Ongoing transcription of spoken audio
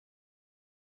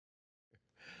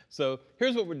So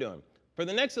here's what we're doing. For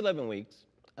the next 11 weeks,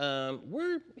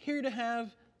 we're here to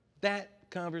have that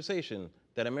conversation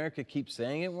that America keeps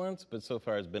saying it wants, but so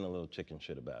far has been a little chicken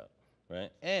shit about, right?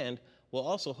 And we'll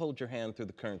also hold your hand through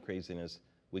the current craziness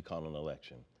we call an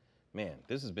election. Man,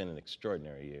 this has been an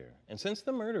extraordinary year. And since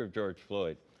the murder of George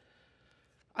Floyd,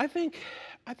 I think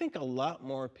a lot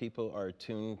more people are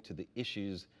attuned to the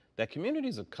issues that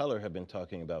communities of color have been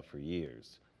talking about for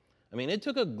years. I mean, it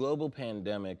took a global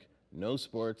pandemic, no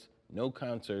sports, no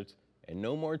concerts, and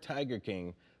no more Tiger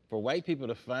King for white people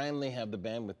to finally have the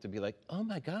bandwidth to be like, oh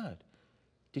my God,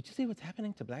 did you see what's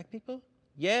happening to black people?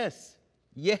 Yes,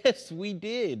 we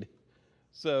did.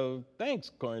 So thanks,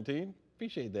 quarantine,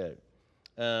 appreciate that.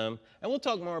 And we'll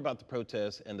talk more about the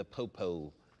protests and the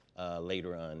po-po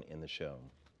later on in the show.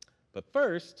 But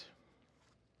first,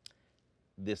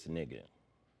 this nigga.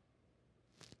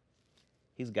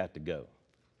 He's got to go.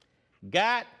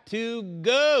 Got to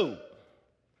go,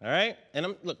 all right?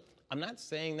 And look, I'm not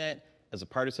saying that as a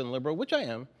partisan liberal, which I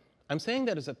am. I'm saying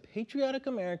that as a patriotic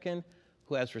American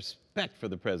who has respect for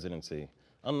the presidency,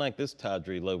 unlike this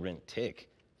tawdry, low-rent tick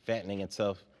fattening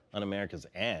itself on America's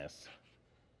ass.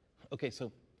 Okay,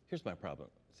 so here's my problem.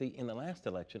 See, in the last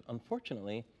election,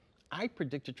 unfortunately, I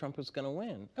predicted Trump was gonna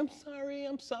win. I'm sorry,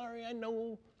 I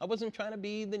know. I wasn't trying to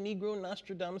be the Negro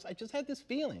Nostradamus. I just had this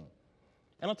feeling.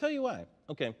 And I'll tell you why.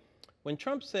 Okay, when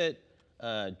Trump said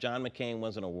John McCain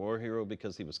wasn't a war hero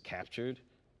because he was captured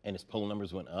and his poll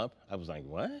numbers went up, I was like,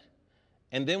 what?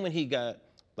 And then when he got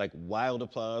like wild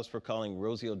applause for calling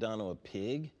Rosie O'Donnell a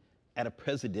pig at a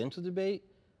presidential debate,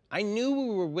 I knew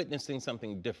we were witnessing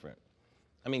something different.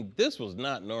 I mean, this was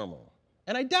not normal.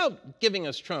 And I doubt giving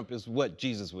us Trump is what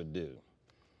Jesus would do.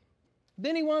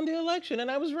 Then he won the election and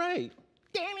I was right.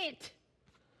 Damn it!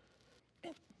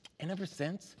 And ever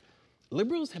since,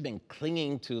 liberals have been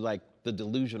clinging to like the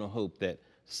delusional hope that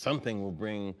something will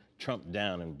bring Trump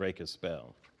down and break his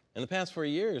spell. In the past 4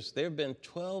 years, there have been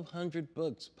 1,200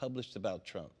 books published about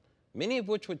Trump, many of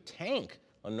which would tank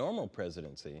a normal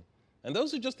presidency. And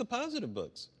those are just the positive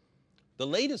books. The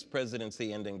latest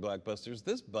presidency-ending blockbusters,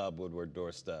 this Bob Woodward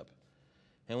doorstep.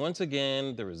 And once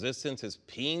again, the resistance is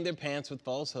peeing their pants with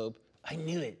false hope. I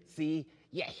knew it, see?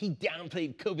 Yeah, he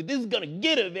downplayed COVID. This is gonna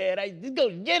get him, man. This is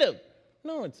gonna get him.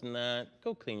 No, it's not.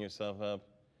 Go clean yourself up.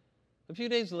 A few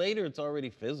days later, it's already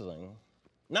fizzling.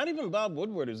 Not even Bob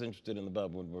Woodward is interested in the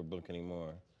Bob Woodward book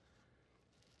anymore.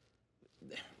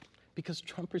 Because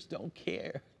Trumpers don't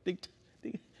care. They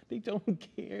don't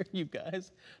care, you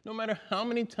guys. No matter how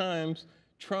many times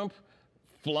Trump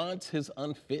flaunts his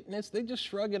unfitness, they just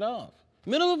shrug it off.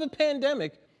 Middle of a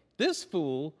pandemic, this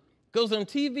fool goes on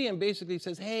TV and basically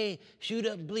says, hey, shoot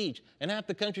up bleach. And half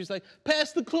the country's like,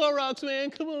 pass the Clorox, man,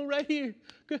 come on, right here.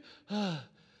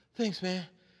 Thanks, man.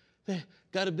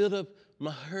 Gotta build up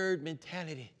my herd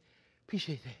mentality.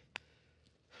 Appreciate that.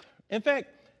 In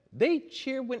fact, they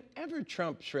cheer whenever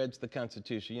Trump shreds the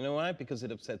Constitution. You know why? Because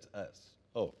it upsets us.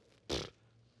 Oh,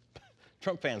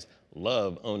 Trump fans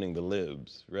love owning the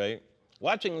libs, right?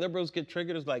 Watching liberals get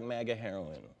triggered is like MAGA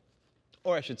heroin.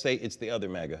 Or I should say it's the other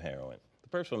MAGA heroin. The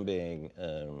first one being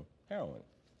heroin.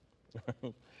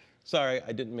 Sorry,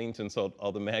 I didn't mean to insult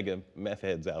all the MAGA meth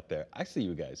heads out there. I see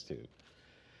you guys too.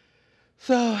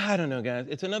 So, I don't know, guys.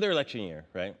 It's another election year,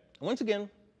 right? Once again,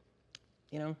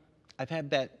 you know, I've had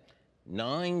that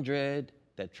gnawing dread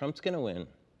that Trump's gonna win.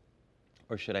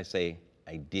 Or should I say,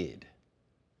 I did.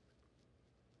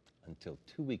 Until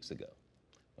 2 weeks ago,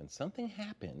 when something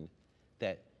happened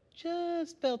that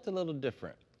just felt a little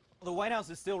different. The White House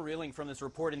is still reeling from this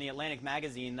report in the Atlantic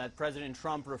magazine that President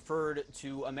Trump referred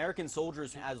to American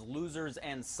soldiers as losers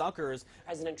and suckers.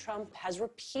 President Trump has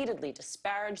repeatedly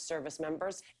disparaged service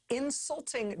members,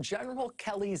 insulting General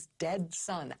Kelly's dead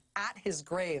son at his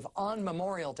grave on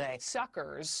Memorial Day.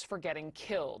 Suckers for getting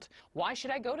killed. Why should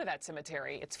I go to that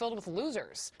cemetery? It's filled with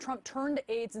losers. Trump turned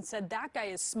to aides and said, that guy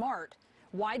is smart.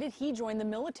 Why did he join the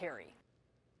military?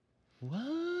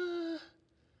 What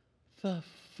the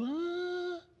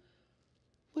fuck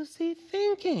was he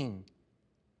thinking?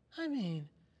 I mean,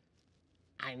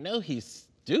 I know he's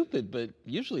stupid, but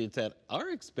usually it's at our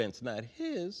expense, not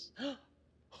his.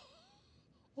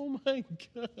 Oh my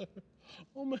God.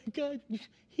 Oh my God.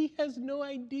 He has no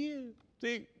idea.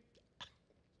 See,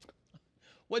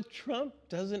 what Trump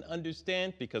doesn't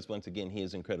understand, because once again, he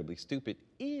is incredibly stupid,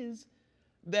 is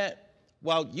that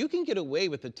while you can get away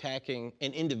with attacking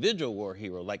an individual war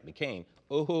hero like McCain,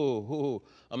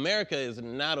 America is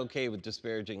not okay with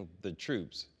disparaging the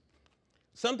troops.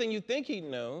 Something you think he'd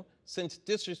know, since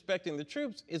disrespecting the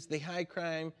troops is the high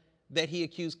crime that he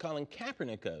accused Colin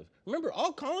Kaepernick of. Remember,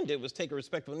 all Colin did was take a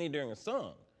respectful knee during a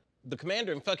song. The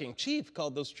commander-in-fucking-chief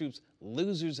called those troops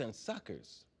losers and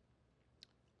suckers.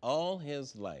 All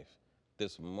his life,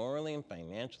 this morally and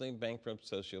financially bankrupt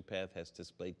sociopath has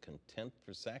displayed contempt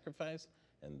for sacrifice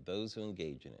and those who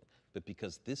engage in it. But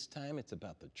because this time it's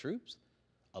about the troops,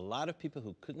 a lot of people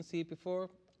who couldn't see it before,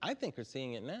 I think are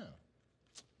seeing it now.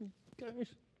 Gosh,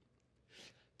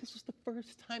 this was the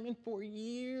first time in 4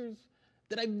 years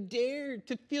that I've dared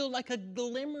to feel like a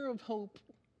glimmer of hope.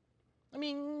 I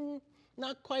mean,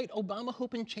 not quite Obama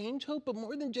hope and change hope, but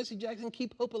more than Jesse Jackson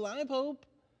keep hope alive hope.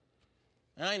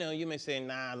 I know you may say,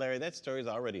 nah, Larry, that story's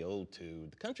already old too.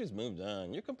 The country's moved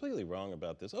on. You're completely wrong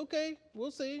about this. Okay,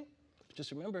 we'll see. But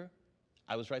just remember,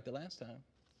 I was right the last time.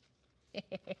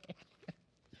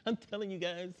 I'm telling you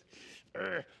guys,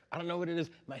 I don't know what it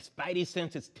is. My spidey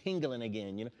sense is tingling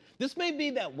again, you know? This may be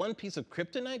that one piece of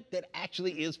kryptonite that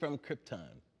actually is from Krypton.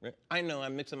 Right? I know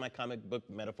I'm mixing my comic book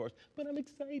metaphors, but I'm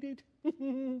excited.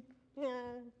 And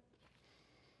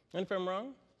if I'm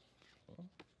wrong, well,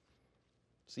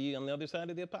 see you on the other side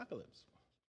of the apocalypse.